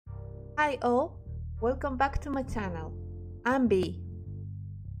Hi all, welcome back to my channel. I'm B.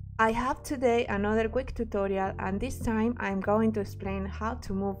 I have today another quick tutorial, and this time I'm going to explain how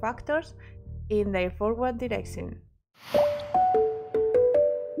to move actors in their forward direction.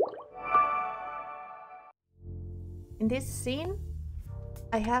 In this scene,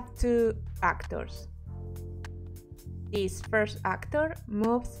 I have two actors. This first actor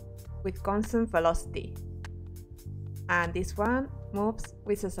moves with constant velocity, and this one moves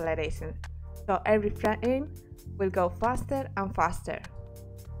with acceleration. So every frame will go faster and faster.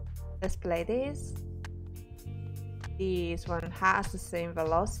 Let's play this. This one has the same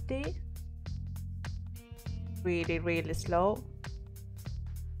velocity, really slow,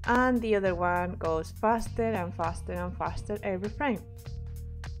 and the other one goes faster and faster and faster every frame.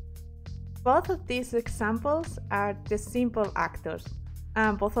 Both of these examples are just simple actors,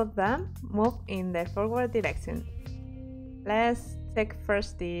 and both of them move in the forward direction. Let's check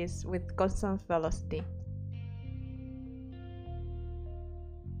first this with constant velocity.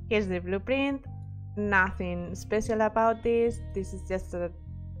 Here's the blueprint. Nothing special about this. This is just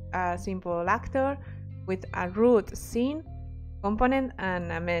a simple actor with a root scene component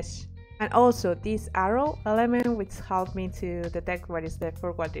and a mesh, and also this arrow element which helped me to detect what is the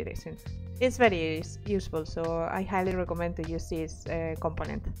forward direction. It's very useful, so I highly recommend to use this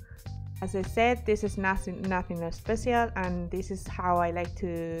component. As I said, this is nothing special, and this is how I like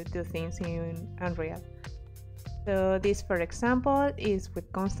to do things in Unreal. So this, for example, is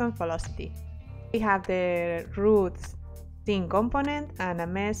with constant velocity. We have the root scene component and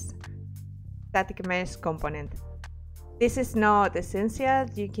a static mesh component. This is not essential.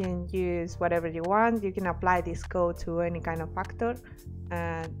 You can use whatever you want. You can apply this code to any kind of actor.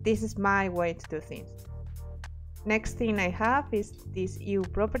 This is my way to do things. Next thing I have is this U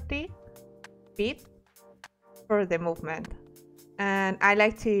property, speed, for the movement. And I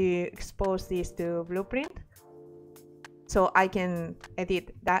like to expose this to blueprint, so I can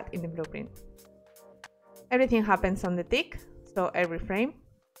edit that in the blueprint. Everything happens on the tick, so every frame.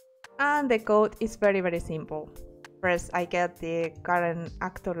 And the code is very simple. First, I get the current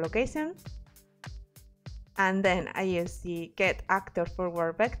actor location, and then I use the get actor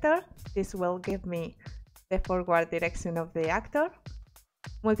forward vector. This will give me the forward direction of the actor.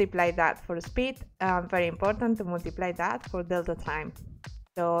 Multiply that for speed. Very important to multiply that for delta time,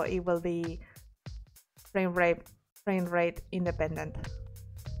 so it will be frame rate independent.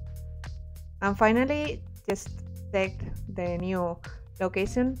 And finally, just take the new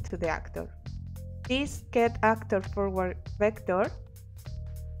location to the actor. This get actor forward vector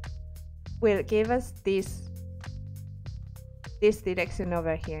will give us this direction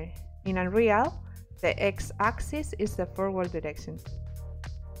over here. In Unreal, the x-axis is the forward direction.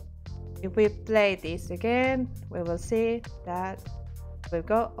 If we play this again, we will see that will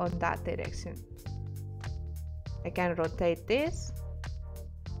go on that direction. I can rotate this,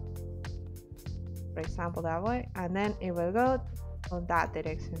 for example, that way, and then it will go on that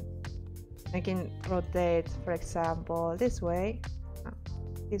direction. I can rotate, for example, this way,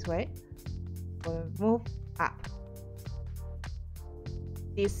 will move up.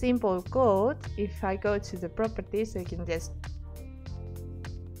 This simple code, if I go to the properties, I can just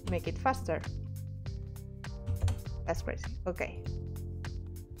make it faster. That's crazy. Okay,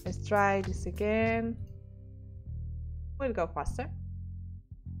 let's try this again. We'll go faster.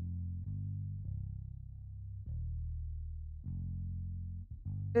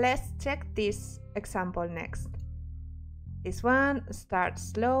 Let's check this example next. This one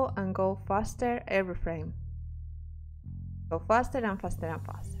starts slow and go faster every frame. Go faster and faster and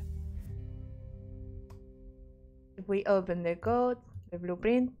faster. If we open the code, the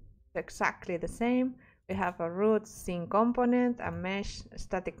blueprint, it's exactly the same. We have a root scene component, a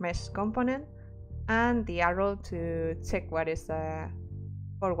static mesh component, and the arrow to check what is the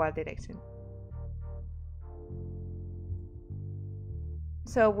forward direction.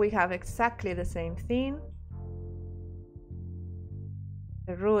 So we have exactly the same thing,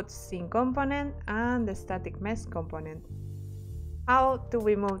 the root scene component and the static mesh component. How do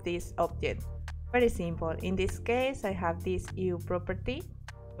we move this object? Very simple. In this case, I have this U property,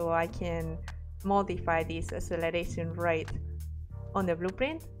 so I can modify this acceleration rate on the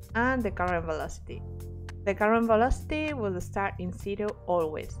blueprint and the current velocity. The current velocity will start in 0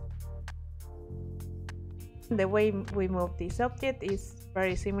 always. The way we move this object is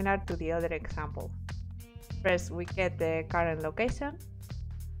very similar to the other example. First, we get the current location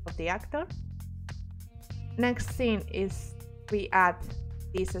of the actor. Next thing is we add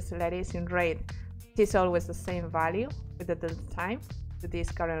this acceleration rate, which is always the same value with the delta time, to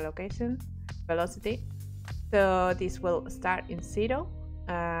this current location velocity. So this will start in 0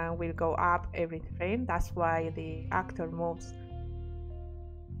 will go up every frame. That's why the actor moves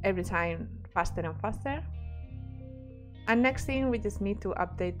every time faster and faster. And next thing, we just need to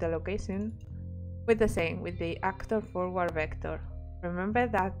update the location with the same, with the actor forward vector. Remember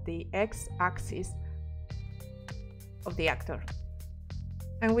that the x-axis of the actor.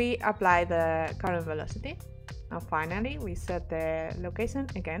 And we apply the current velocity. And finally, we set the location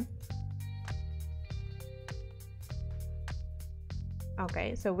again.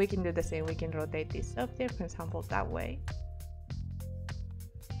 Okay, so we can do the same. We can rotate this object, for example, that way.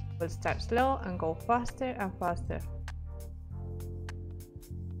 We'll start slow and go faster and faster.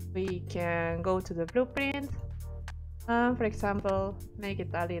 We can go to the blueprint and, for example, make it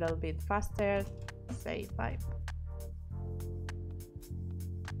a little bit faster, say 5.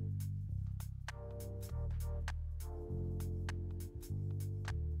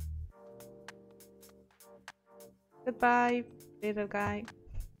 Goodbye, little guy.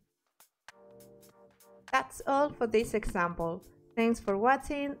 That's all for this example. Thanks for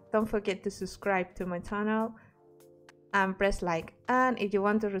watching. Don't forget to subscribe to my channel and press like. And if you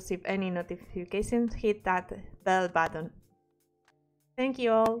want to receive any notifications, hit that bell button. Thank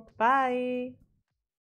you all. Bye.